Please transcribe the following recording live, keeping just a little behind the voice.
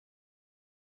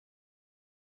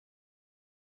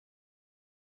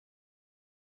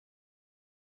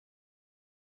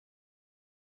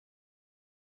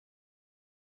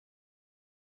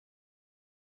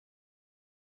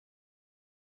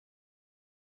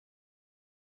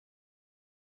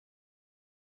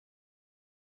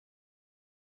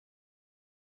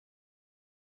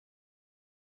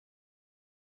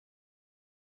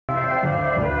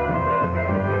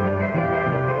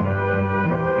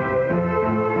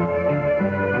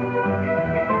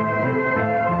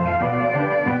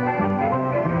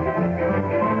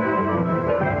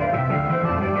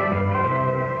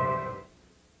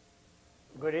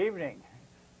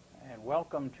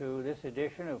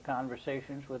edition of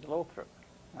Conversations with Lothrop.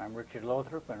 I'm Richard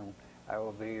Lothrop, and I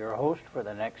will be your host for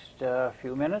the next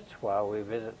few minutes while we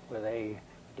visit with a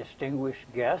distinguished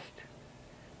guest.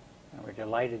 And we're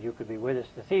delighted you could be with us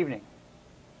this evening.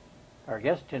 Our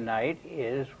guest tonight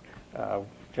is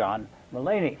John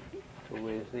Mullaney, who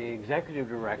is the Executive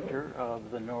Director of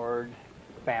the Nord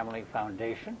Family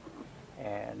Foundation,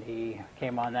 and he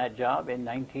came on that job in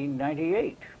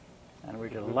 1998. And we're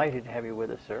delighted to have you with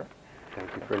us, sir.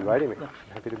 Thank you for inviting me.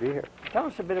 Happy to be here. Tell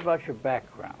us a bit about your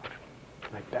background.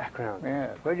 My background?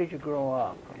 Yeah. Where did you grow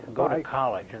up? Go to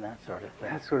college and that sort of thing.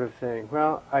 That sort of thing.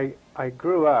 Well, I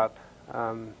grew up,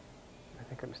 I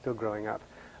think I'm still growing up,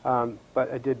 but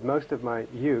I did most of my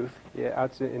youth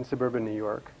out in suburban New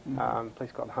York, a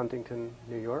place called Huntington,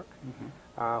 New York.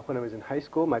 When I was in high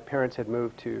school, my parents had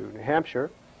moved to New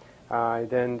Hampshire. I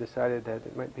then decided that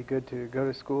it might be good to go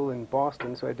to school in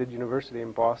Boston, so I did university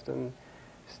in Boston,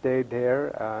 stayed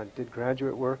there, did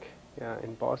graduate work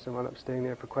in Boston, wound up staying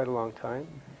there for quite a long time.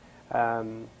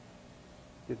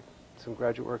 Did some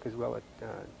graduate work as well at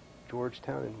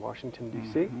Georgetown in Washington,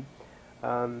 D.C.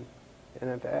 And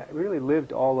I've really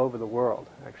lived all over the world,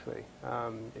 actually,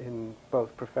 in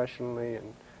both professionally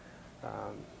and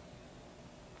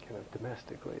kind of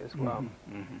domestically as well.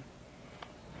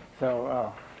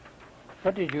 So,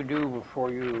 what did you do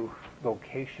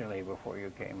vocationally, before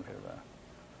you came to the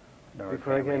Nord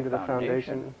Before I came to the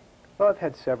foundation? Well, I've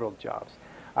had several jobs.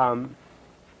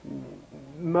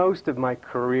 Most of my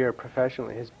career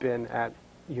professionally has been at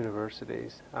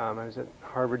universities. I was at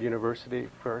Harvard University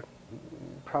for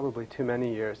probably too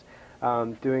many years,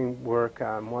 doing work,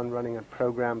 one running a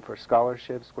program for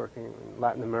scholarships, working in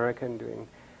Latin America and doing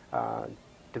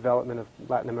development of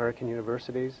Latin American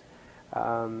universities.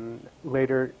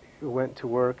 Later went to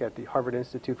work at the Harvard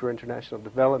Institute for International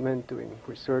Development, doing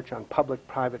research on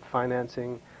public-private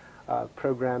financing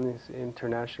programs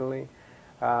internationally.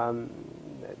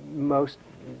 Most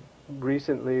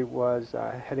recently was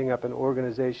heading up an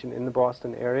organization in the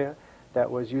Boston area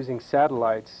that was using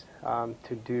satellites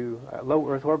to do low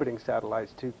Earth orbiting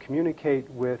satellites to communicate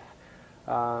with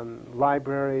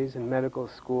libraries and medical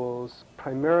schools,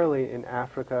 primarily in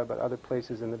Africa, but other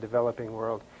places in the developing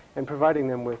world, and providing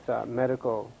them with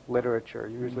medical literature,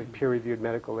 usually peer-reviewed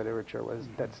medical literature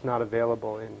that's not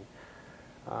available in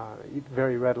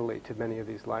very readily to many of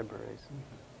these libraries.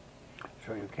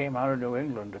 So you came out of New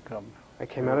England to come? I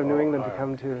came out of New England to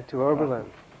come to Oberlin.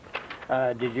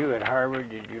 Did you, at Harvard,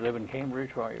 did you live in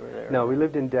Cambridge while you were there? No, we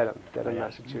lived in Dedham,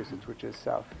 Massachusetts, which is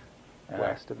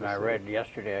southwest of the city. I read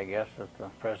yesterday, I guess, that the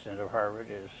president of Harvard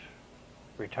is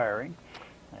retiring.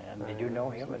 And did you know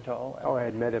him at all? Oh, I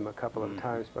had met him a couple of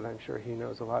times, but I'm sure he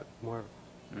knows a lot more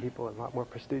people and a lot more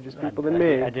prestigious people than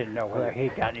me. I didn't know whether he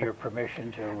got your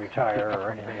permission to retire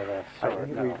or anything of that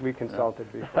sort. We consulted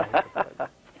before.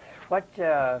 What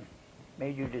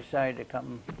made you decide to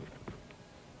come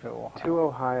to Ohio? To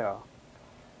Ohio.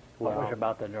 What was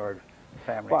about the Nord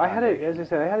Family Well, Foundation? as I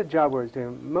said, I had a job where I was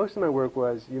doing, most of my work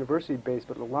was university-based,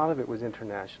 but a lot of it was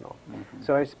international.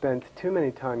 So I spent too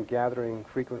many time gathering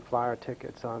frequent flyer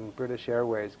tickets on British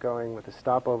Airways, going with a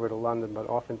stopover to London, but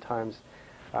oftentimes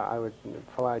I would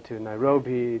fly to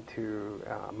Nairobi, to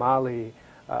Mali,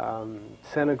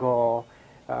 Senegal,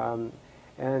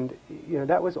 and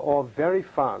that was all very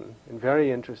fun and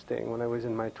very interesting when I was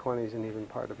in my 20s and even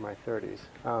part of my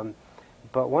 30s.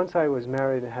 But once I was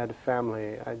married and had a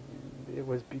family, it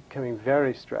was becoming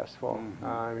very stressful.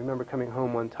 I remember coming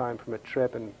home one time from a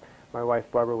trip, and my wife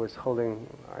Barbara was holding,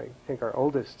 I think, our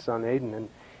oldest son Aiden, and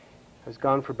I was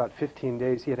gone for about 15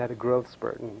 days. He had had a growth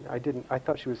spurt, and I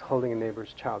thought she was holding a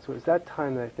neighbor's child. So it was that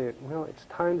time that I thought, well, it's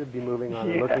time to be moving on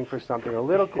and looking for something a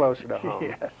little closer to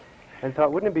home. And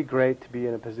thought, wouldn't it be great to be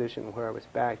in a position where I was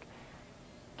back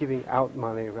giving out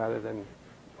money rather than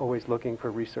always looking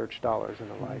for research dollars and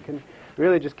the like. And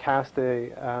really just cast a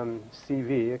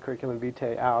CV, a curriculum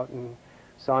vitae, out and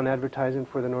saw an advertisement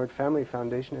for the Nord Family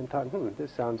Foundation and thought,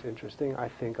 this sounds interesting. I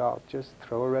think I'll just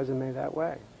throw a resume that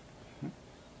way. And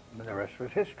the rest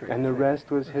was history. And the rest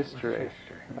was history.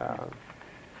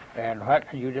 And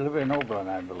you live in Oberlin,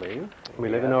 I believe. We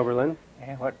live in Oberlin.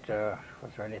 And was there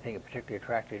anything that particularly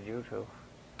attracted you to?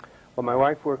 Well, my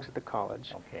wife works at the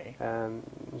college. Okay.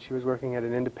 She was working at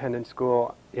an independent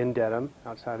school in Dedham,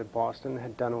 outside of Boston,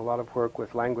 had done a lot of work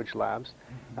with language labs.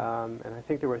 And I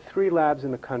think there were 3 labs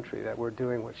in the country that were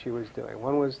doing what she was doing.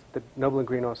 One was the Noble and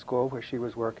Greenough School, where she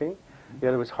was working. The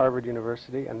other was Harvard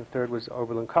University, and the third was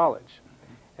Oberlin College.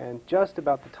 And just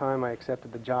about the time I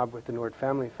accepted the job with the Nord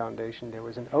Family Foundation, there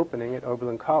was an opening at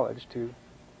Oberlin College to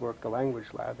work the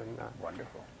language lab. And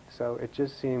wonderful. So it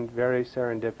just seemed very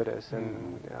serendipitous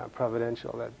and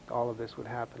providential that all of this would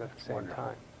happen at the same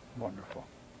time. Wonderful.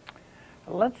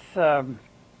 Let's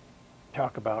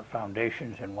talk about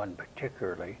foundations, and one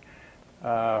particularly.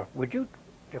 Would you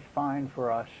define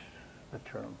for us the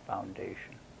term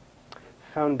foundation?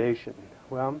 Foundation.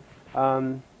 Well,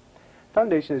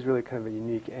 foundation is really kind of a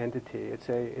unique entity. It's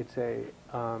a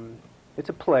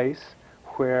place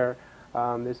where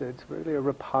it's really a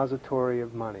repository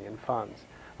of money and funds.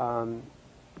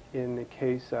 In the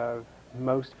case of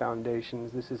most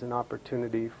foundations, this is an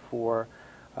opportunity for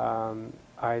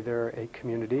either a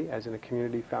community, as in a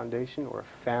community foundation, or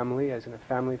a family, as in a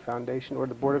family foundation, or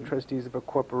the board of trustees of a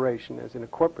corporation, as in a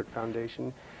corporate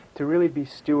foundation, to really be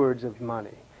stewards of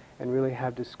money and really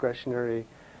have discretionary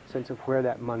sense of where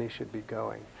that money should be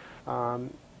going.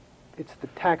 It's the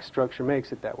tax structure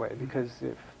makes it that way, because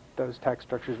if those tax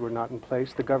structures were not in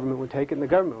place, the government would take it and the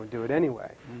government would do it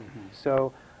anyway.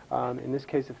 So in this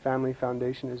case, a family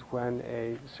foundation is when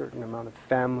a certain amount of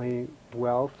family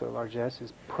wealth or largesse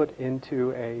is put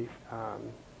into a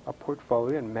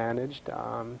portfolio and managed,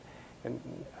 and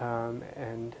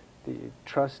the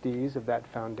trustees of that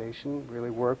foundation really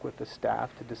work with the staff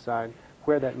to decide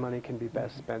where that money can be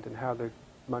best spent and how the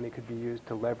money could be used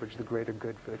to leverage the greater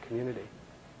good for the community.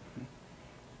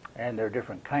 And there are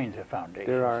different kinds of foundations,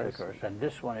 there are, of course, and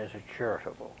this one is a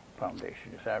charitable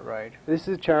foundation, is that right? This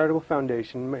is a charitable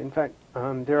foundation. In fact,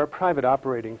 there are private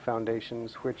operating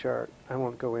foundations, which are, I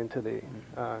won't go into the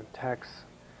tax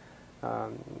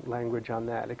language on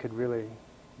that. It could really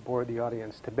bore the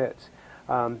audience to bits.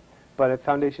 But a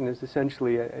foundation is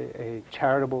essentially a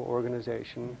charitable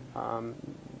organization,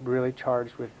 really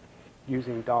charged with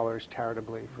using dollars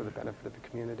charitably for the benefit of the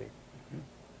community.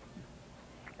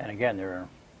 And again, there are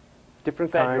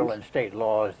different federal kinds. and state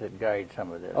laws that guide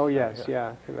some of this. Oh yes,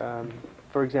 yeah.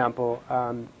 For example,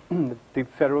 the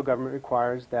federal government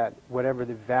requires that whatever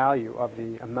the value of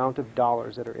the amount of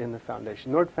dollars that are in the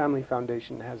foundation. Nord Family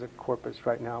Foundation has a corpus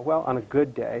right now. Well, on a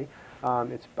good day,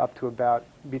 it's up to about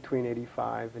between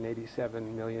 $85 and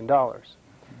 $87 million. The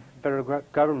federal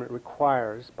government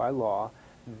requires by law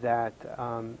that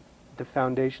the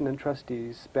foundation and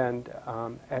trustees spend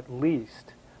at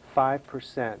least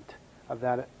 5% of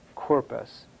that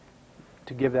corpus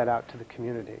to give that out to the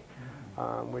community,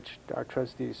 which our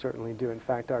trustees certainly do. In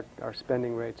fact, our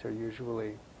spending rates are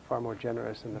usually far more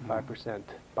generous than the 5%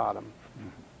 bottom.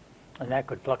 And that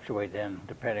could fluctuate then,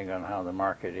 depending on how the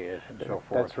market is and so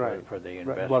forth. That's right. For the Right.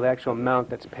 investment. Well, the actual amount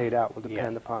that's paid out will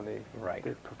depend Yes. upon the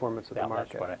performance of the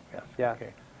market. That's what yes. Yeah.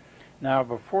 Okay. Now,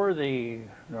 before the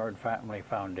Nord Family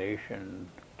Foundation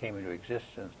came into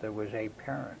existence, there was a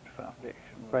parent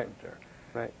foundation, wasn't there?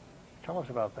 Right. Tell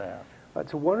us about that.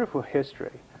 It's a wonderful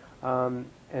history, and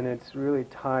it's really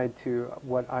tied to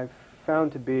what I've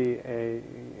found to be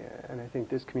and I think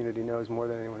this community knows more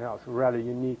than anyone else, a rather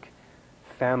unique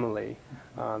family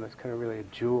that's kind of really a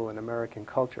jewel in American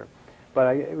culture.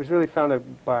 But it was really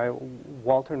founded by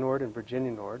Walter Nord and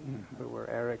Virginia Nord, who were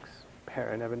Eric's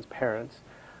and Evan's parents,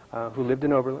 who lived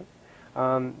in Oberlin.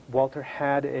 Walter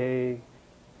had a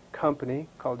company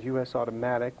called U.S.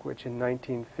 Automatic, which in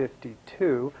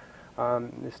 1952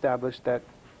 established that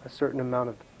a certain amount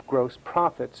of gross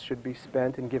profits should be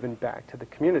spent and given back to the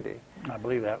community. I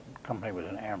believe that company was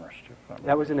in Amherst.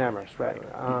 That was in Amherst, right.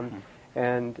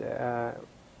 And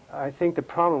I think the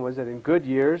problem was that in good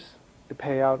years, the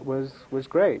payout was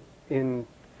great. In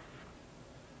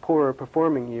poorer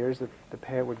performing years, the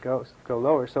payout would go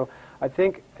lower. So I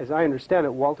think, as I understand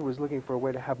it, Walter was looking for a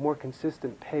way to have more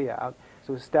consistent payout,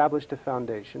 so established a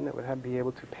foundation that would be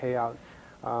able to pay out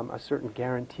a certain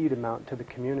guaranteed amount to the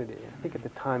community. I think at the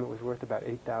time it was worth about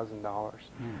 $8,000.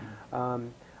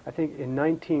 I think in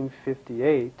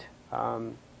 1958,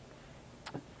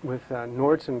 with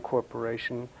Nordson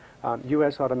Corporation,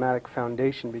 U.S. Automatic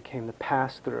Foundation became the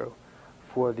pass-through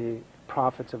for the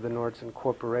profits of the Nordson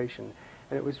Corporation.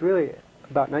 And it was really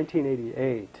about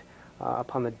 1988,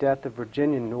 upon the death of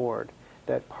Virginia Nord,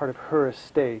 that part of her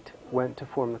estate went to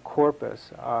form the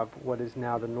corpus of what is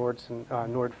now the Nord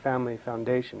Family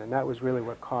Foundation, and that was really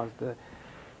what caused the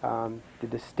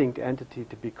distinct entity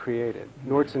to be created.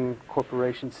 Nordson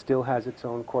Corporation still has its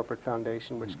own corporate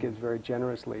foundation, which gives very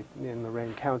generously in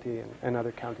Lorain County and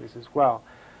other counties as well.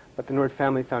 But the Nord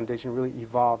Family Foundation really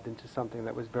evolved into something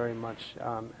that was very much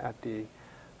at the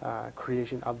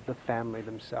creation of the family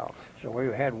themselves. So where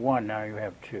you had one, now you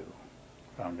have two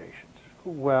foundations.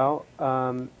 Well,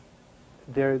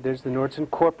 there's the Nordson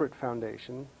Corporate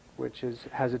Foundation, which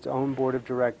has its own board of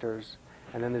directors,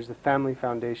 and then there's the Family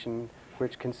Foundation,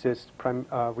 which consists,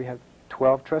 we have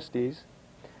 12 trustees,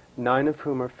 9 of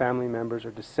whom are family members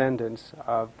or descendants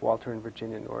of Walter and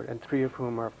Virginia Nord, and 3 of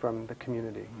whom are from the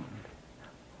community.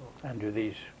 And do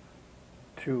these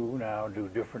two now do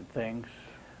different things?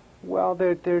 Well,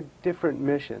 they're different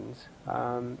missions,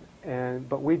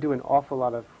 but we do an awful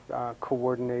lot of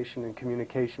coordination and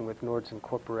communication with Nordson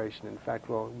Corporation. In fact,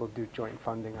 we'll do joint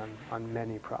funding on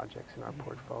many projects in our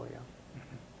portfolio.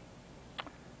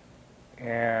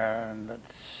 And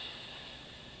let's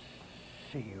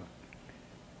see.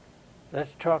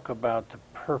 Let's talk about the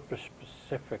purpose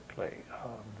specifically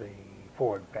of the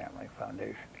Ford Family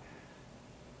Foundation.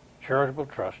 Charitable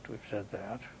trust, we've said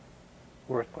that,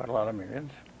 worth quite a lot of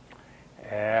millions.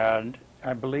 And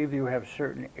I believe you have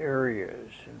certain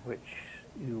areas in which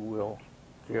you will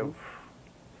give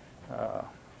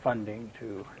funding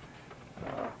to.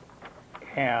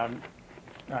 And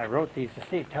I wrote these to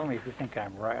see. Tell me if you think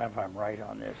I'm right. If I'm right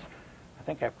on this. I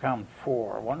think I've found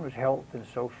 4. One was health and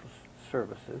social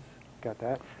services. Got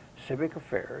that? Civic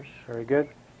affairs. Very good.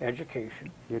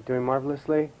 Education. You're doing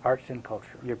marvelously. Arts and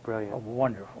culture. You're brilliant. Oh,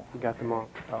 wonderful. You got them all.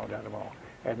 Oh, got them all.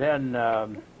 And then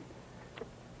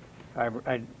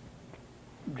I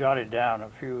jotted down a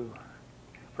few.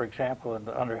 For example,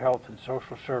 under health and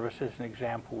social services, an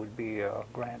example would be a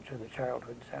grant to the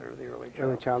Childhood Center, the Early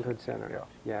Childhood Center.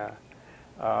 Yeah.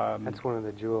 That's one of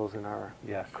the jewels in our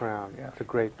crown. Yes. It's a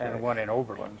great place. And one in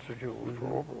Oberlin, the jewels for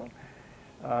Oberlin.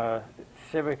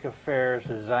 Civic affairs,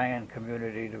 the Zion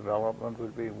community development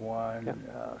would be one.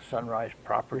 Yep. Sunrise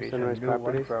Properties, Sunrise a new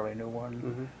Properties. one, fairly new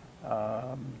one.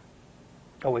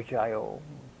 OHIO,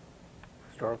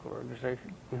 historical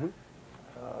organization.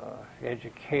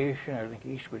 Education, I think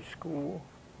Eastwood School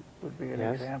would be an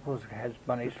example. It has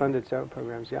money. Funded several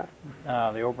programs, The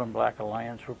Oberlin Black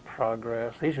Alliance for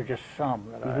Progress. These are just some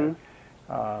that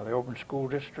the Oberlin School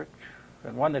District.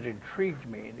 And one that intrigued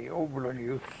me, the Oberlin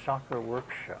Youth Soccer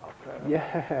Workshop.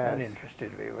 That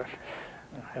interested me with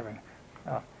having.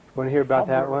 Want to hear about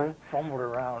that one? Fumbled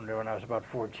around when I was about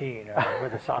 14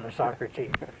 with a soccer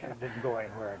team. It didn't go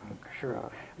anywhere, I'm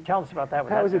sure. Tell us about that.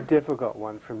 That was a difficult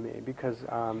one for me because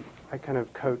I kind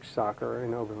of coach soccer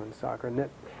in Oberlin soccer. And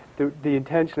the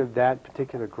intention of that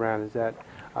particular grant is that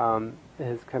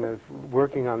is kind of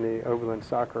working on the Oberlin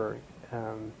soccer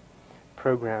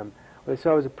program. What I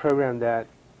saw was a program that,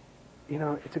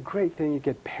 it's a great thing. You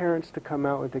get parents to come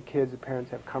out with the kids. The parents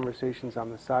have conversations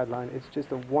on the sideline. It's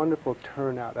just a wonderful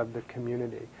turnout of the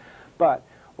community. But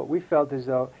what we felt is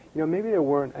though, maybe there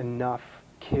weren't enough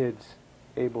kids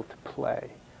able to play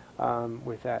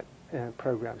with that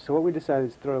program. So what we decided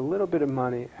is throw a little bit of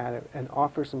money at it and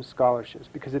offer some scholarships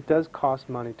because it does cost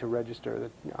money to register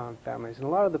the families. And a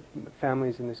lot of the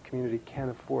families in this community can't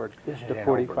afford the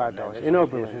 $45. In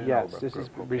Oberlin, yes. This is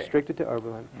restricted to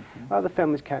Oberlin. A lot of the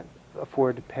families can't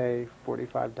afford to pay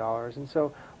 $45. And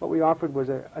so what we offered was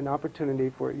an opportunity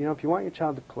for, if you want your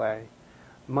child to play,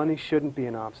 money shouldn't be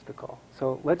an obstacle.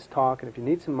 So let's talk, and if you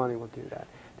need some money, we'll do that.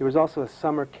 There was also a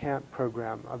summer camp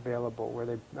program available where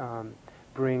they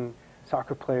bring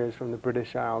soccer players from the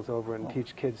British Isles over and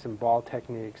teach kids some ball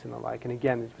techniques and the like. And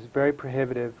again, it was very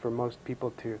prohibitive for most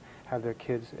people to have their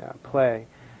kids play.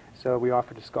 So we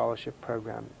offered a scholarship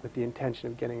program with the intention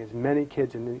of getting as many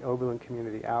kids in the Oberlin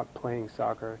community out playing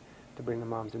soccer to bring the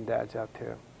moms and dads out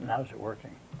too. And how's it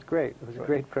working? It's great. It was a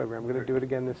great program. We're going to do it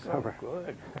again this summer.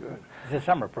 Good. It's a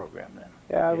summer program then?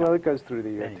 Yeah, well, it goes through the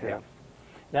year too.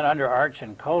 Then under arts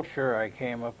and culture, I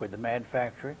came up with the Mad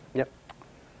Factory. Yep.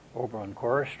 Oberlin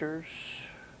Choristers,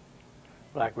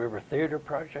 Black River Theater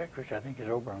Project, which I think is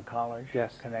Oberlin College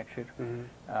connection,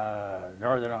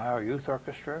 Northern Ohio Youth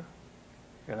Orchestra,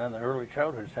 and then the Early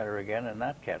Childhood Center again in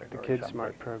that category. The Kids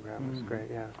Smart program was great,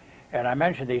 yeah. And I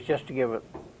mentioned these just to give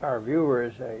our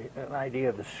viewers an idea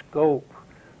of the scope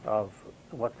of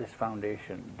what this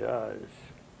foundation does.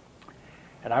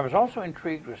 And I was also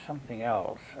intrigued with something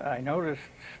else. I noticed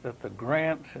that the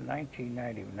grants in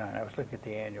 1999, I was looking at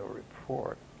the annual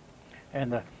report,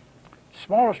 and the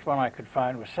smallest one I could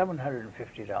find was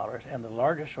 $750, and the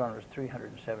largest one was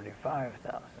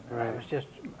 $375,000. Right. I was just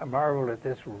marveled at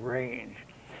this range.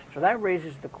 So that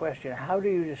raises the question, how do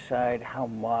you decide how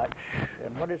much,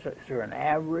 and what is it? Is there an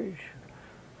average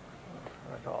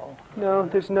at all? No,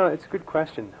 there's no, it's a good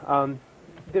question.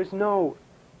 There's no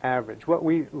average. What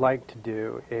we like to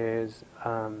do is,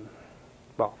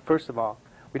 well, first of all,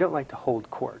 we don't like to hold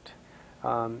court.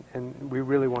 And we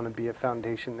really want to be a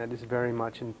foundation that is very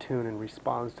much in tune and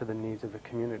responds to the needs of the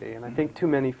community. And I think too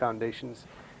many foundations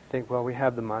think, well, we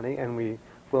have the money and we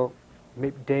will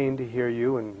deign to hear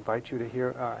you and invite you to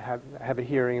hear, have a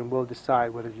hearing, and we'll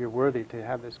decide whether you're worthy to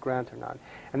have this grant or not.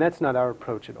 And that's not our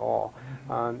approach at all.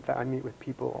 In fact, I meet with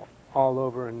people all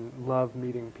over and love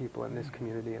meeting people in this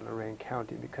community in Lorain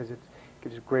County because it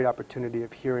gives a great opportunity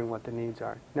of hearing what the needs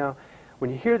are. Now, when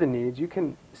you hear the needs, you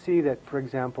can see that, for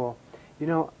example, you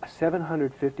know, a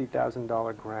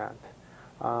 $750,000 grant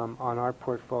on our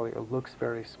portfolio looks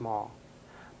very small,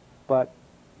 but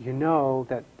you know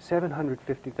that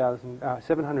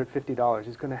 $750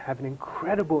 is going to have an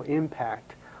incredible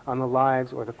impact on the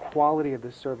lives or the quality of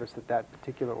the service that that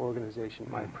particular organization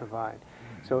might provide.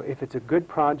 So if it's a good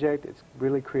project, it's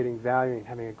really creating value and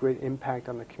having a great impact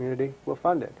on the community, we'll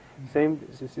fund it. Same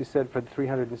as you said for the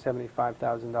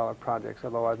 $375,000 projects,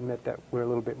 although I admit that we're a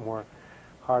little bit more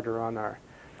harder on our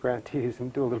grantees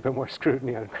and do a little bit more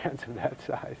scrutiny on grants of that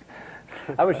size.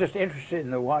 I was just interested in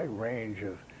the wide range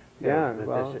of,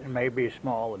 well, it may be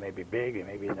small, it may be big, it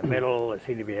may be in the middle, it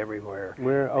seems to be everywhere.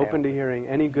 We're open to hearing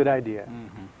any good idea. And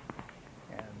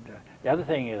the other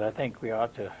thing is, I think we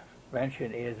ought to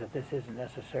mention is that this isn't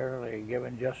necessarily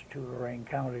given just to Lorain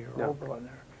County or Oberlin.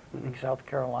 I think South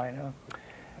Carolina,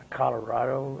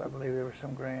 Colorado, I believe there were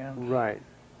some grants. Right.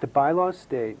 The bylaws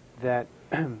state that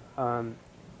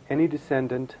any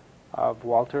descendant of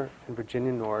Walter and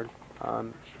Virginia Nord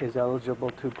is eligible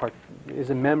to is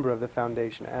a member of the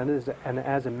foundation, and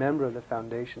as a member of the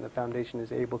foundation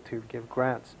is able to give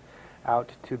grants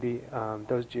out to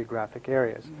those geographic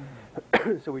areas.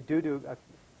 So we do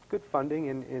good funding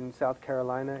in South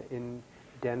Carolina, in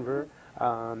Denver,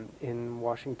 in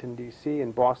Washington, D.C.,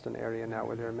 in Boston area now,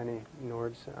 where there are many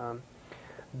Nords.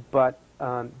 But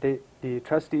the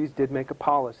trustees did make a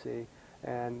policy,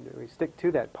 and we stick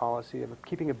to that policy of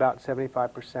keeping about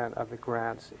 75% of the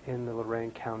grants in the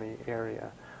Lorain County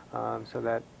area. So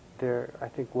that there, I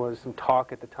think, was some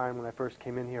talk at the time when I first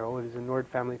came in here, oh, is the Nord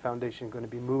Family Foundation going to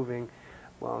be moving?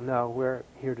 Well, no, we're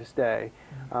here to stay.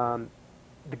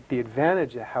 The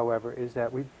advantage, however, is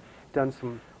that we've done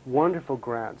some wonderful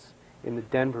grants in the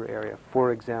Denver area.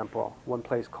 For example, one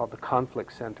place called the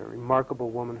Conflict Center, a remarkable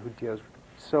woman who deals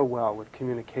so well with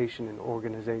communication in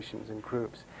organizations and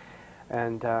groups.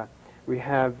 And we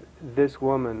have this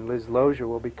woman, Liz Lozier,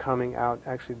 will be coming out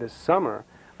actually this summer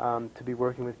to be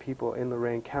working with people in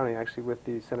Lorain County, actually with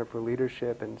the Center for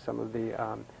Leadership and some of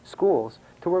the schools,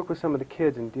 to work with some of the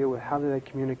kids and deal with how do they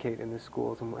communicate in the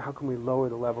schools and how can we lower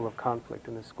the level of conflict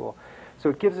in the school. So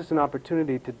it gives us an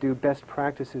opportunity to do best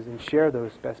practices and share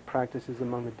those best practices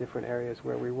among the different areas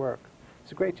where we work.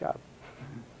 It's a great job.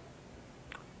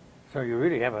 So you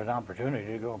really have an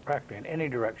opportunity to go practically in any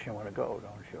direction you want to go,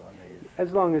 don't you? On these?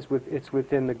 As long as it's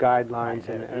within the guidelines,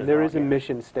 and there is a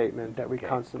mission statement that we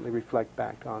constantly reflect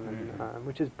back on, and,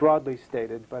 which is broadly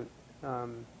stated, but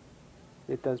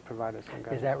it does provide us some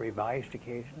guidance. Is that revised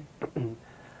occasionally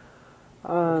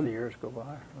as the years go by?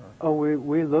 Or? Oh,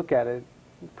 we look at it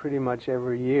pretty much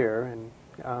every year,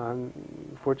 and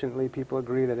fortunately people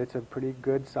agree that it's a pretty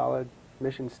good, solid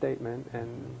mission statement,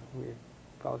 and we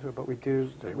follow through. But we do,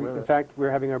 in fact,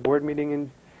 we're having our board meeting in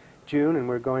June, and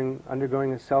we're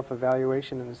undergoing a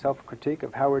self-evaluation and a self-critique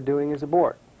of how we're doing as a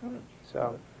board.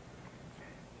 So,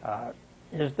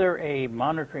 is there a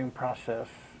monitoring process?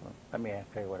 Let me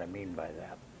tell you what I mean by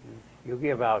that. You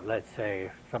give out, let's say,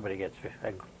 a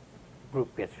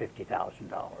group gets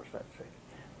 $50,000, let's say.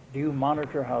 Do you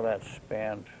monitor how that's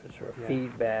spent? Is there a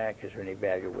feedback? Is there an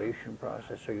evaluation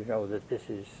process so you know that this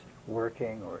is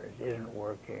working or it isn't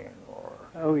working? Or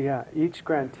oh yeah, each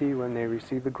grantee, when they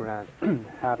receive a grant,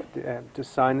 have to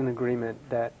sign an agreement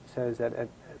that says that at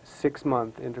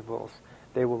 6-month intervals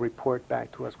they will report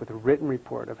back to us with a written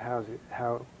report of how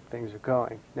things are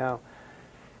going. Now,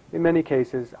 in many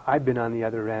cases, I've been on the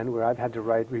other end where I've had to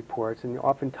write reports, and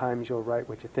oftentimes you'll write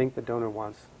what you think the donor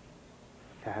wants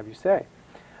to have you say.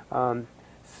 So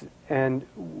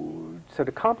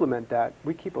to complement that,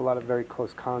 we keep a lot of very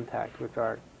close contact with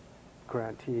our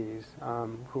grantees,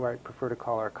 who I prefer to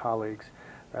call our colleagues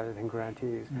rather than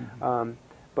grantees.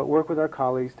 But work with our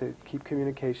colleagues to keep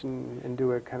communication and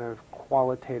do a kind of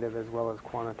qualitative as well as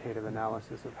quantitative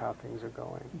analysis of how things are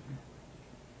going.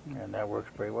 And that works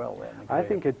pretty well then. I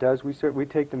think it does. We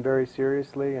take them very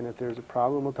seriously, and if there's a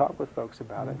problem, we'll talk with folks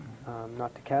about it.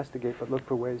 Not to castigate, but look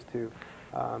for ways to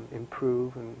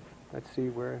improve, and let's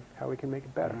see how we can make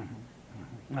it better.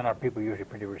 And our people usually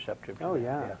pretty receptive to that.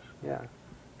 Yes. Yeah.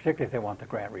 Particularly if they want the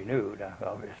grant renewed,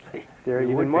 obviously. They're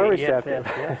even more receptive.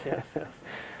 Yes.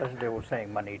 That's the old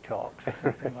saying, money talks, or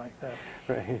something like that.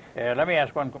 Right. Let me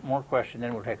ask one more question,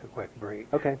 then we'll take a quick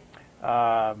break. Okay.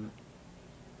 I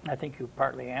think you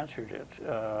partly answered it.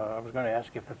 I was going to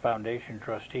ask if the foundation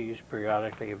trustees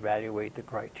periodically evaluate the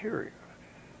criteria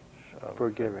for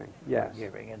giving. Yes, for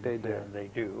giving, and they do. They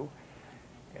do.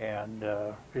 And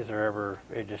is there ever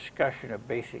a discussion of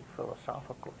basic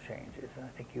philosophical changes? And I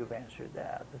think you've answered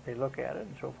that they look at it,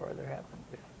 and so far there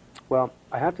haven't been. Well,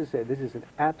 I have to say, this is an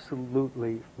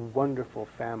absolutely wonderful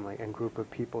family and group of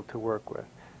people to work with.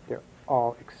 They're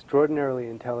all extraordinarily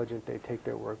intelligent. They take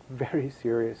their work very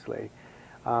seriously.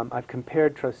 I've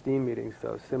compared trustee meetings,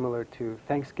 though, similar to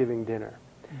Thanksgiving dinner,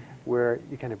 where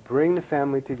you kind of bring the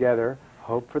family together,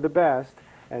 hope for the best,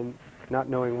 and not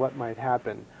knowing what might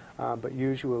happen. But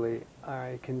usually,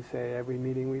 I can say every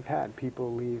meeting we've had,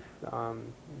 people leave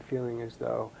feeling as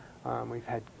though we've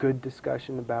had good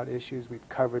discussion about issues, we've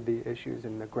covered the issues,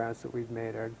 and the grants that we've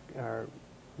made are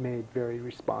made very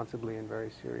responsibly and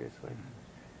very seriously.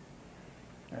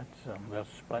 That's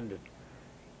splendid.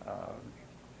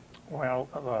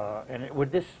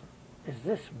 Is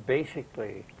this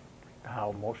basically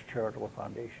how most charitable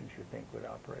foundations, you think, would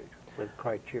operate, with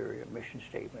criteria, mission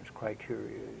statements,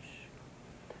 criteria?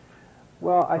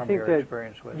 Well, I think that,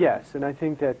 yes, it? And I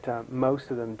think that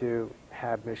most of them do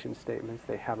have mission statements.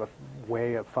 They have a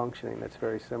way of functioning that's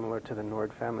very similar to the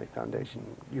Nord Family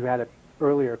Foundation. You had an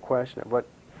earlier question of what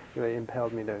really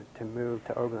impelled me to move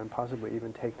to Oberlin, possibly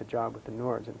even take the job with the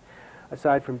Nords. And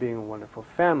aside from being a wonderful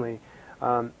family,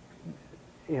 I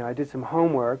did some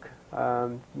homework.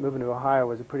 Moving to Ohio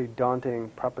was a pretty daunting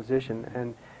proposition,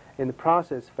 and in the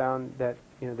process found that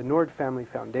the Nord Family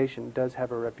Foundation does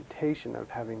have a reputation of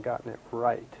having gotten it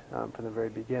right from the very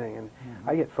beginning. And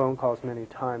I get phone calls many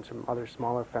times from other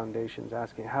smaller foundations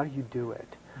asking, how do you do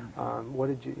it? What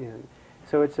did you,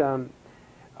 So it's,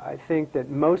 I think that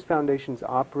most foundations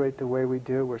operate the way we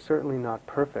do. We're certainly not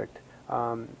perfect,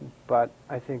 but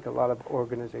I think a lot of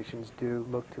organizations do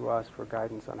look to us for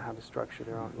guidance on how to structure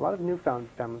their own. A lot of new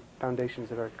foundations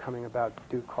that are coming about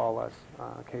do call us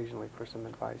occasionally for some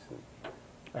advice.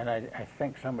 And I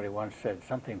think somebody once said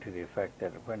something to the effect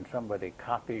that when somebody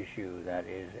copies you, that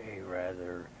is a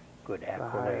rather good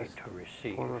accolade to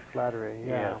receive. Form of flattery,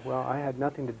 yeah. Yes. Well, I had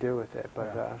nothing to do with it,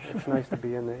 but it's nice to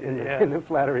be in the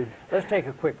flattery. Let's take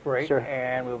a quick break, sure.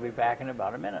 And we'll be back in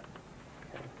about a minute.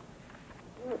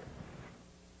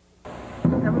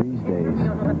 These days,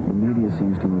 the media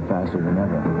seems to move faster than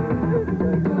ever.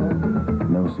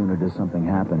 No sooner does something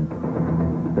happen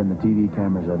than the TV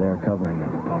cameras are there covering it.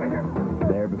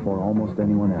 There before almost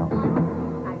anyone else.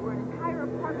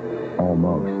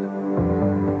 Almost.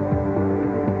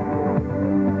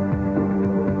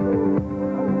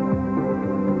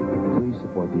 Please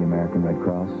support the American Red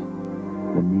Cross.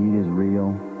 The need is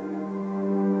real.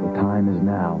 The time is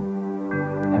now.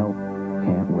 Help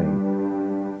can't wait.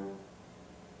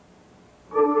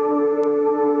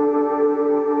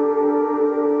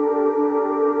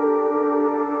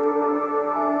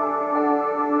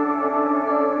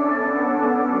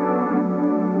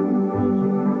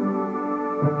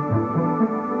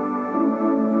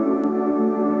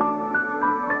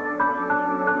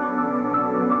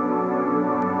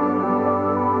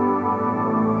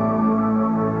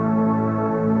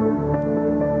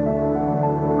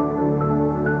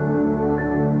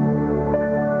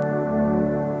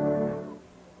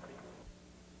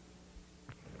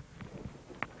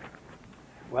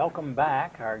 Welcome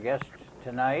back. Our guest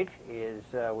tonight is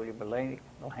William Mullaney,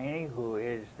 who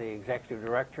is the Executive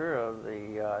Director of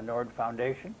the Nord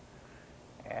Foundation.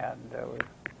 And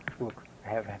we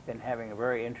have been having a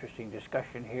very interesting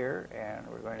discussion here, and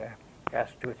we're going to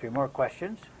ask 2 or 3 more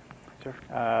questions. Sure.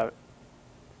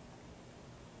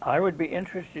 I would be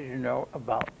interested to know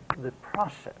about the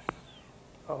process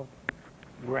of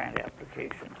grant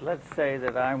applications. Let's say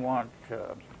that I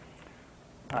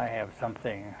have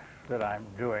something that I'm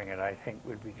doing and I think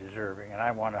would be deserving, and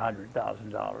I want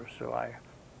 $100,000, so I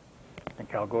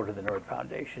think I'll go to the Nord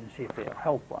Foundation and see if they'll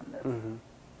help on this.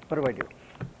 What do I do?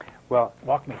 Well,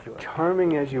 walk me through it.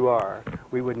 Charming as you are,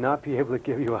 we would not be able to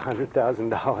give you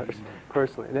 $100,000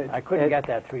 personally. I couldn't get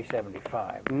that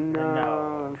 $375.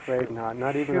 No, I'm afraid not.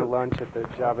 Not even a lunch at the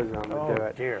Java Zone would do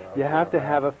it. Dear. You have to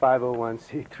have a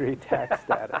 501c3 tax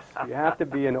status. You have to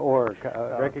be an org,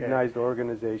 a recognized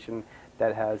organization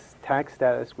that has tax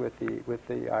status with the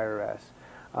IRS.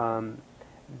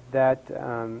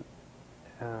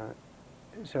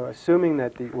 So assuming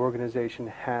that the organization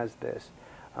has this,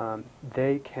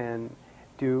 they can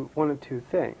do one of 2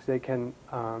 things. They can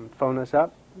phone us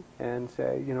up and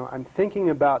say, I'm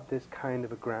thinking about this kind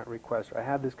of a grant request, or I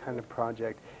have this kind of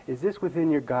project. Is this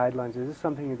within your guidelines? Is this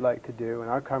something you'd like to do? And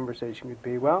our conversation would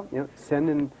be, well,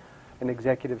 send in an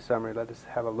executive summary. Let us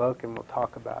have a look, and we'll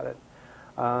talk about it.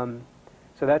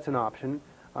 So that's an option.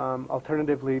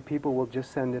 Alternatively, people will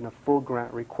just send in a full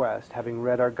grant request, having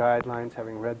read our guidelines,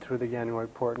 having read through the annual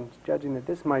report, and judging that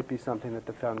this might be something that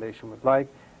the foundation would like,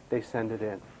 they send it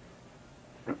in.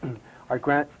 Our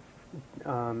grant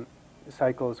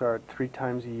cycles are 3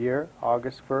 times a year: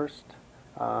 August 1st,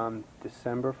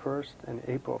 December 1st, and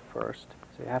April 1st.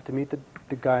 So you have to meet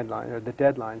the guideline or the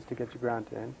deadlines to get your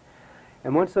grant in.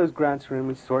 And once those grants are in,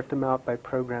 we sort them out by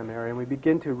program area, and we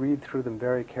begin to read through them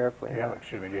very carefully. Yeah,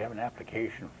 excuse me, do you have an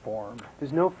application form?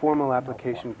 There's no formal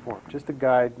application form, just a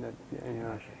guide that,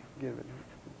 give a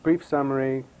brief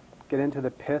summary, get into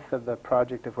the pith of the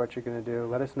project of what you're going to do,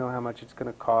 let us know how much it's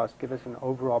going to cost, give us an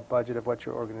overall budget of what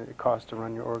it costs to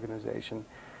run your organization.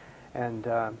 And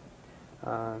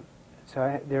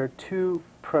there are 2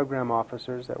 program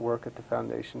officers that work at the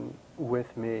foundation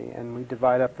with me, and we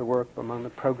divide up the work among the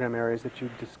program areas that you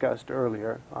discussed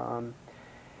earlier.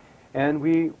 And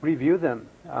we review them.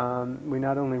 We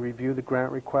not only review the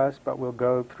grant requests, but we'll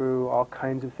go through all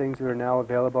kinds of things that are now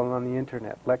available on the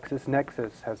internet.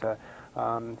 LexisNexis has a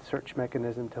search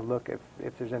mechanism to look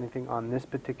if there's anything on this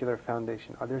particular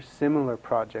foundation. Are there similar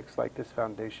projects like this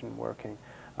foundation working?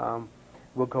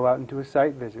 We'll go out and do a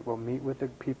site visit. We'll meet with the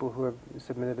people who have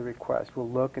submitted the request. We'll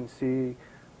look and see,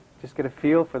 just get a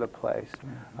feel for the place.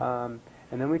 And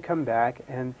then we come back,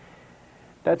 and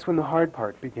that's when the hard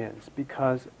part begins,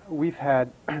 because we've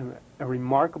had a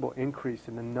remarkable increase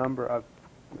in the number of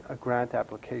grant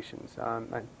applications.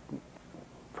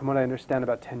 From what I understand,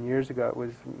 about 10 years ago, it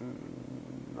was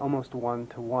almost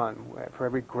 1-to-1. For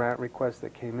every grant request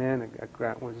that came in, a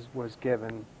grant was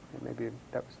given. Maybe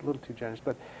that was a little too generous,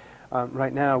 but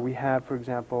right now we have, for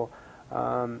example,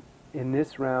 in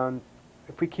this round,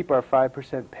 if we keep our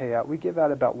 5% payout, we give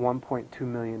out about $1.2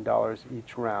 million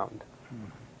each round.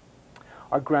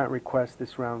 Our grant request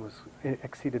this round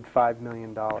exceeded $5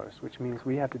 million, which means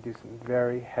we have to do some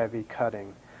very heavy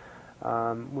cutting,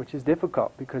 which is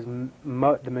difficult because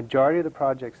the majority of the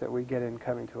projects that we get in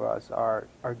coming to us are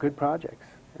good projects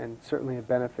and certainly a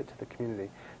benefit to the community.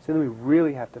 So then we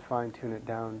really have to fine-tune it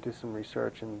down, do some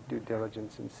research and due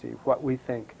diligence and see what we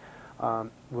think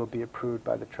will be approved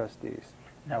by the trustees.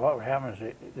 Now what happens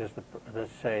is,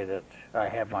 let's say that I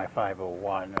have my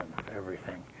 501 and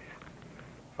everything,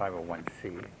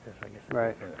 501c, I guess.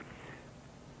 Right.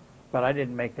 But I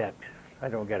didn't make that, I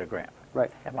don't get a grant. Right.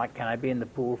 Can I be in the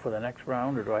pool for the next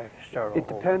round, or do I have to start all It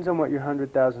depends on what your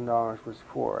 $100,000 was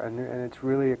for, and it's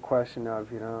really a question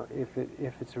of, if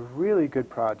it's a really good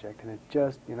project and it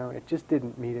just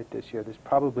didn't meet it this year, there's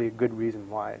probably a good reason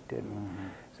why it didn't.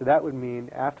 So that would mean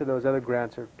after those other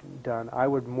grants are done, I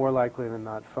would more likely than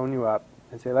not phone you up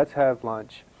and say, let's have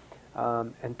lunch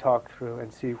and talk through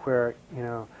and see where,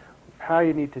 how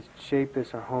you need to shape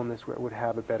this or hone this where it would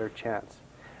have a better chance.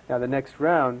 Now the next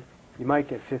round, you might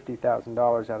get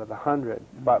 $50,000 out of the 100,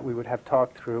 but we would have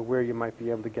talked through where you might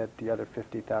be able to get the other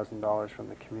 $50,000 from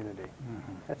the community.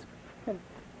 That's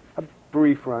a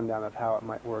brief rundown of how it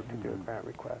might work to do a grant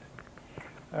request.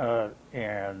 I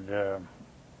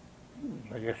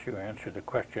guess you answered the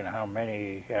question, how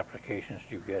many applications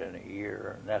do you get in a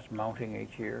year? That's mounting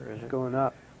each year, is it? It's going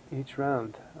up each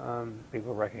round.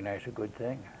 People recognize a good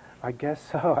thing. I guess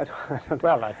so. I don't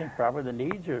Well, I think probably the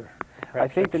needs are I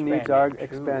think the needs are too.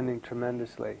 expanding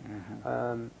tremendously.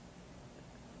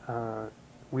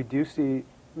 We do see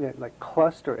like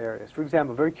cluster areas. For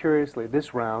example, very curiously,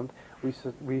 this round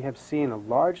we have seen a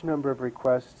large number of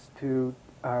requests to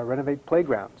renovate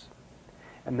playgrounds.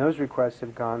 And those requests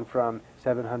have gone from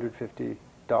 $750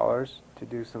 to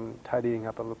do some tidying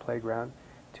up of a playground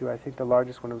to, I think the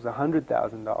largest one was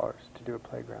 $100,000 to do a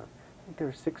playground. I think there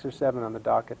were 6 or 7 on the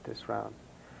docket this round.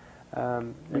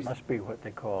 It must be what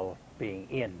they call being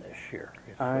in this year.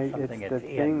 It's the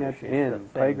thing that's in.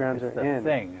 Playgrounds are in.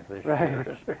 Thing this right.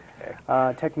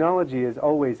 year. Technology is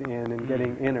always in and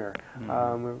getting inner.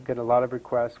 We get a lot of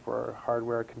requests for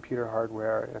hardware, computer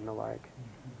hardware, and the like.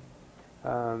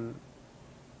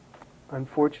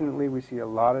 Unfortunately, we see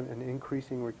an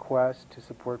increasing request to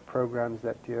support programs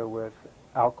that deal with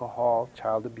alcohol,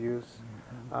 child abuse,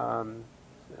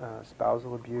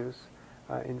 spousal abuse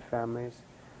in families.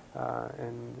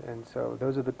 And so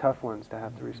those are the tough ones to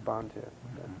have to respond to.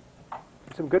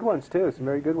 Some good ones too, some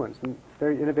very good ones. Some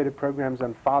very innovative programs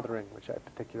on fathering, which I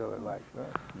particularly like.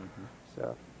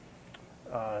 So,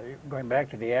 going back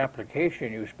to the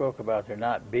application, you spoke about there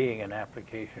not being an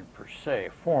application per se,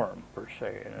 form per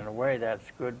se, and in a way that's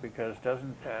good because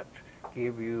doesn't that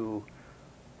give you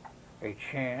a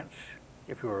chance,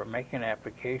 if you were making an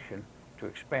application, to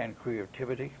expand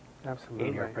creativity absolutely.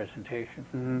 In your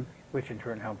presentation, which in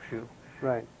turn helps you?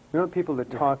 Right. We want people to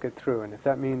talk it through, and if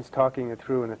that means talking it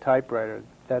through in a typewriter,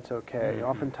 that's okay.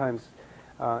 Oftentimes,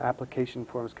 application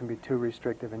forms can be too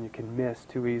restrictive, and you can miss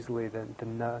too easily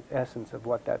the essence of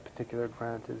what that particular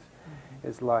grant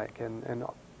is like. And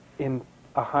in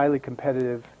a highly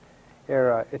competitive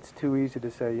era, it's too easy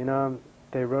to say, you know,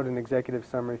 they wrote an executive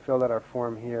summary, filled out our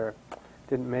form here,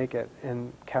 didn't make it,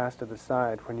 and cast it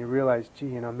aside. When you realize, gee,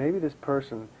 you know, maybe this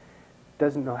person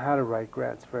doesn't know how to write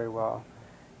grants very well,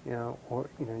 you know, or,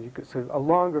 you know, so a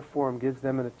longer form gives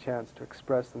them a chance to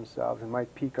express themselves and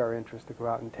might pique our interest to go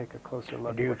out and take a closer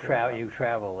look. Do you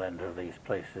travel into these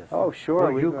places? Oh,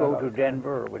 sure. Would you go to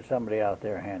Denver, or would somebody out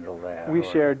there handle that? We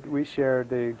shared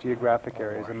the geographic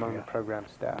areas among the program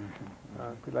staff.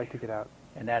 We'd like to get out.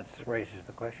 And that raises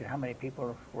the question, how many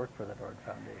people work for the Nord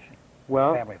Foundation?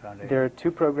 Well, Family Foundation? There are 2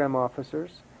 program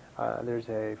officers. There's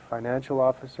a financial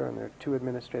officer, and there are 2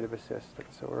 administrative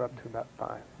assistants, so we're up to about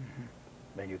 5.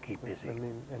 Then you keep busy.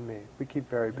 And me. We keep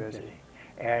very busy.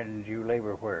 And you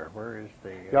labor where? Where is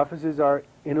the... The offices are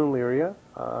in Elyria,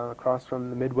 across from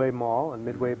the Midway Mall and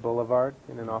Midway Boulevard,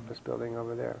 in an office building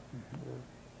over there.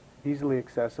 Easily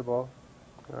accessible.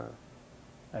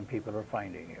 And people are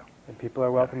finding you. And people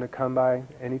are welcome to come by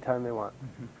anytime they want.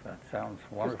 That sounds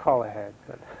wonderful. Just call ahead.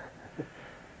 But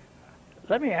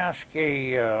let me ask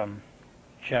a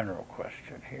general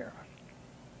question here.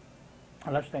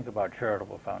 Let's think about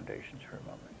charitable foundations for a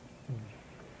moment.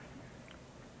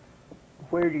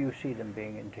 Where do you see them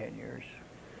being in 10 years?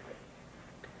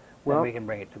 Well, then we can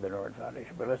bring it to the Nord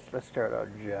Foundation, but let's start out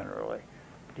generally.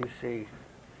 Do you see,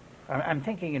 I'm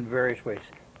thinking in various ways,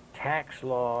 tax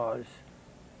laws,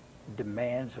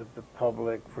 demands of the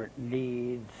public for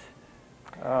needs.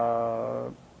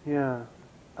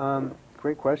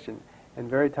 Great question, and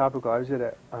very topical. I was at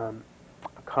a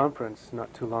conference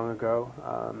not too long ago,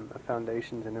 of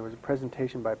foundations, and there was a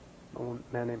presentation by a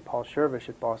man named Paul Shervish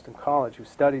at Boston College, who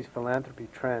studies philanthropy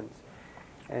trends,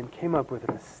 and came up with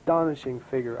an astonishing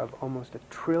figure of almost $1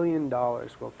 trillion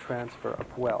will transfer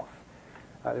of wealth.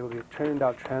 There will be $1 trillion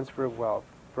transfer of wealth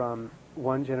from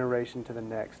one generation to the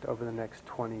next over the next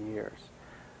 20 years.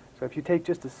 So if you take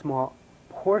just a small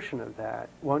portion of that,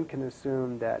 one can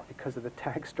assume that because of the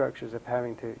tax structures of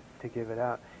having to give it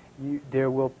out, there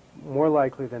will more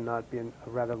likely than not be a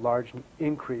rather large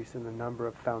increase in the number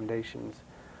of foundations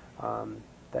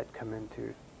that come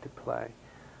into play.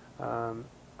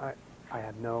 I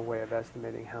have no way of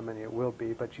estimating how many it will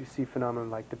be, but you see phenomena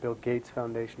like the Bill Gates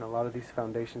Foundation, a lot of these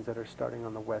foundations that are starting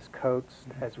on the West Coast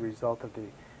as a result of the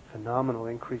phenomenal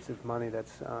increase of money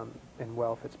that's in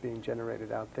wealth that's being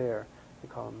generated out there. We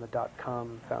call them the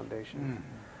 .com foundations.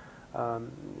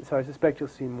 So I suspect you'll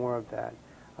see more of that.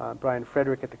 Brian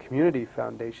Frederick at the Community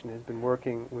Foundation has been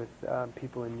working with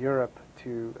people in Europe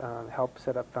to help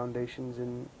set up foundations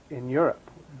in Europe.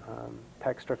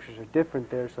 Tax structures are different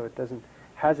there, so it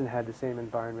hasn't had the same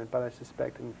environment, but I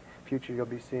suspect in future you'll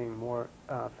be seeing more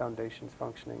foundations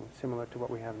functioning similar to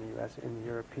what we have in the U.S. in the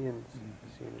European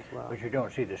scene as well. But you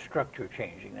don't see the structure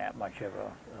changing that much of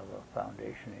a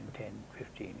foundation in 10,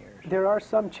 15 years. There are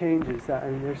some changes. I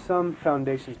mean, there's some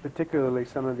foundations, particularly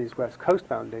some of these West Coast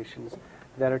foundations,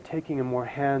 that are taking a more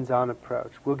hands-on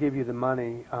approach. We'll give you the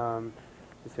money,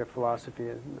 is their philosophy,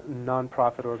 a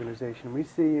non-profit organization. We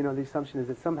see, you know, the assumption is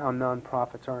that somehow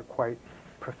non-profits aren't quite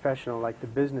professional like the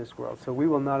business world. So we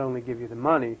will not only give you the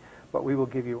money, but we will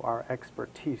give you our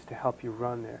expertise to help you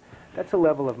run there. That's a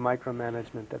level of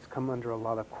micromanagement that's come under a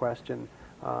lot of question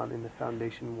in the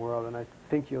foundation world, and I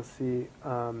think you'll see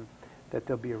that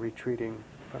there'll be a retreating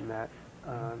from that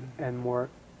and more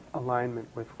alignment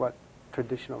with what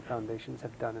traditional foundations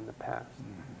have done in the past.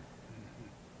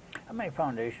 How many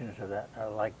foundations of that are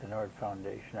like the Nord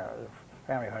Foundation, or the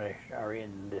Family Foundation, are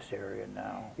in this area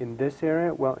now? In this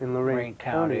area? Well, in Lorain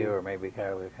County, or maybe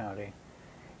Cuyahoga County.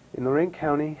 In Lorain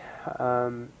County,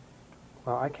 well,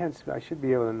 I should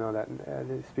be able to know that,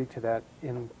 speak to that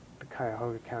in the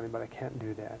Cuyahoga County, but I can't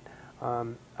do that.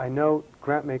 I know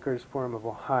Grantmakers Forum of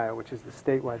Ohio, which is the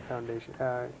statewide foundation,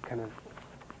 kind of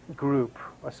group,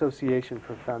 association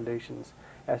for foundations,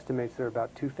 estimates there are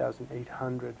about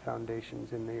 2,800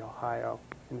 foundations in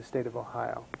the state of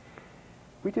Ohio.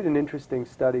 We did an interesting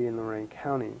study in Lorain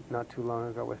County not too long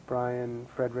ago with Brian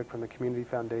Frederick from the Community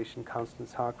Foundation,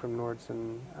 Constance Hawk from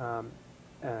Nordson,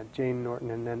 Jane Norton,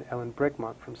 and then Ellen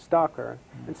Brickmont from Stalker,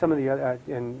 and some of the other,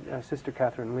 and Sister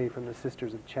Catherine Lee from the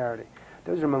Sisters of Charity.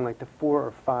 Those are among like the 4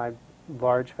 or 5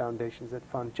 large foundations that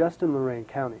fund just in Lorain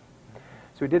County.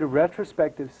 So we did a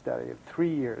retrospective study of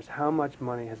 3 years, how much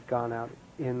money has gone out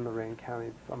in Lorain County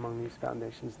among these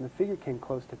foundations, and the figure came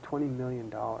close to $20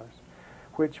 million,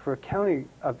 which for a county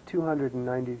of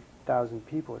 290,000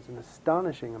 people is an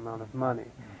astonishing amount of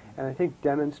money, and I think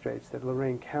demonstrates that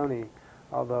Lorain County,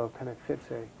 although kind of fits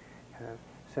a kind of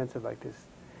sense of like this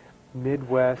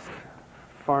Midwest,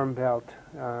 Farm Belt,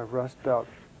 Rust Belt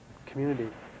community,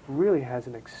 really has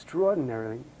an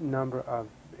extraordinary number of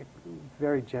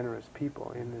very generous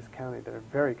people in this county that are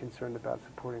very concerned about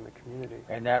supporting the community.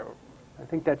 And that I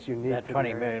think that's unique. that to the 20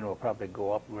 area. million will probably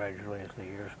go up gradually as the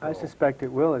years go. I suspect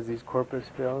it will as these corpus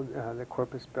build. The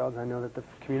corpus builds. I know that the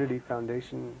Community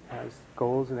Foundation has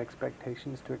goals and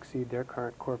expectations to exceed their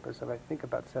current corpus of, I think,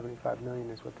 about 75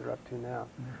 million is what they're up to now.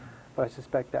 But I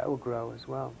suspect that will grow as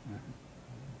well.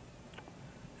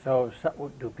 So,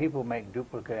 do people make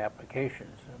duplicate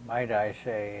applications? Might I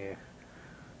say,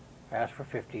 ask for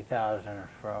 50,000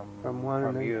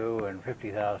 from you and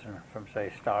 50,000 from,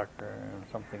 say, Stocker and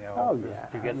something else? Oh, yeah.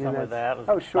 Do you get I mean, some of that?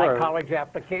 Oh, sure. Like college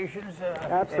applications?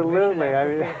 Absolutely.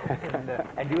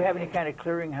 And do you have any kind of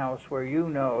clearinghouse where you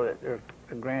know that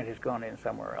the grant has gone in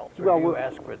somewhere else? Or Well, do you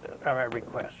ask for the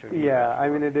request? Or do you yeah, ask I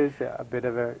for mean, it is a bit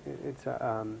of a, it's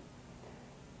a,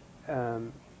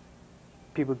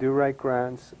 people do write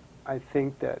grants. I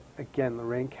think that, again,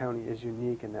 Lorain County is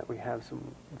unique in that we have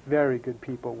some very good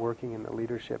people working in the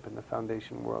leadership in the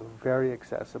foundation world, very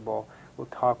accessible. We'll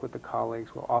talk with the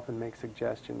colleagues. We'll often make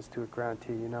suggestions to a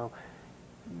grantee, you know,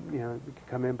 we can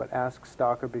come in, but ask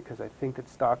Stocker because I think that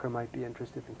Stocker might be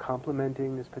interested in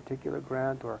complementing this particular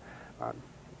grant, or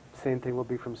same thing will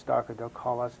be from Stocker. They'll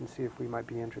call us and see if we might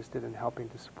be interested in helping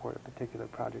to support a particular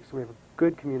project. So we have a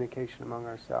good communication among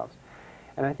ourselves.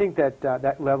 And I think that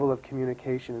that level of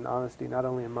communication and honesty, not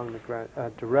only among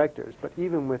the directors, but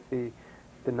even with the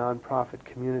nonprofit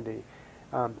community,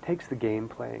 takes the game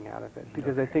playing out of it.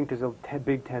 Because I think there's a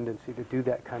big tendency to do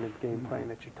that kind of game playing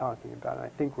that you're talking about. And I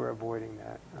think we're avoiding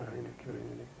that in the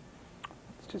community.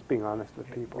 It's just being honest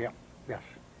with people. Yeah. Yes.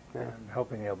 Yeah. And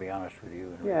hoping they'll be honest with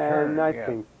you in yeah, return. and I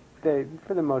think they,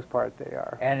 for the most part, they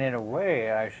are. And in a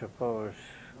way, I suppose,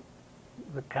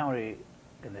 the county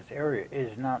in this area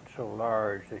is not so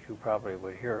large that you probably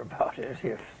would hear about it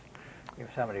if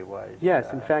somebody was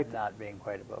yes, in fact, not being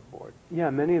quite above board.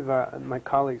 Yeah, many of my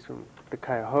colleagues from the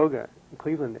Cuyahoga,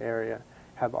 Cleveland area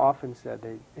have often said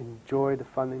they enjoy the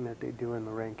funding that they do in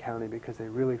Lorain County because they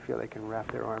really feel they can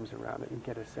wrap their arms around it and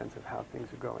get a sense of how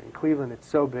things are going. In Cleveland, it's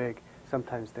so big,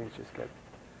 sometimes things just get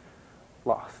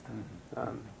lost.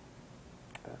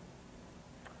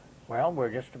 Well, we're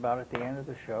just about at the end of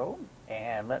the show,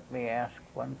 and let me ask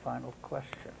one final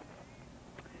question,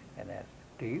 and that's,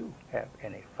 do you have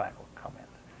any final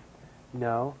comments?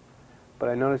 No, but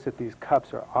I noticed that these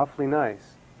cups are awfully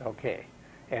nice. Okay,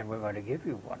 and we're going to give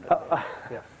you one of those.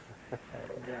 Yes.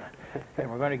 And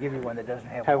we're going to give you one that doesn't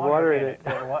have water in it.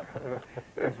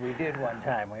 As we did one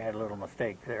time. We had a little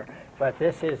mistake there. But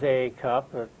this is a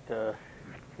cup that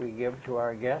we give to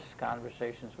our guests,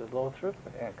 Conversations with Lothrop,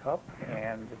 a cup,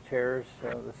 and the chair's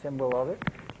the symbol of it.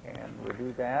 And we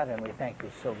do that, and we thank you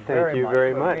so very much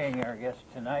for being our guest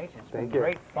tonight. It's been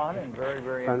great fun and very,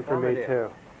 very fun informative. For me,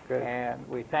 too. Good. And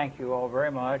we thank you all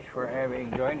very much for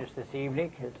having joined us this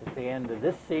evening. It's the end of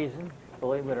this season.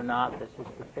 Believe it or not, this is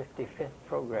the 55th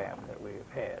program that we've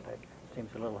had. It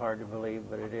seems a little hard to believe,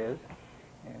 but it is.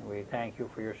 And we thank you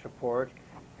for your support,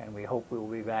 and we hope we will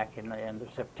be back in the end of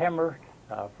September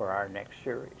for our next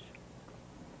series.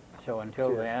 So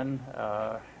until then,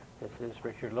 this is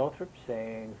Richard Lothrop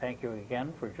saying thank you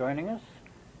again for joining us.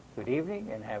 Good evening,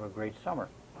 and have a great summer.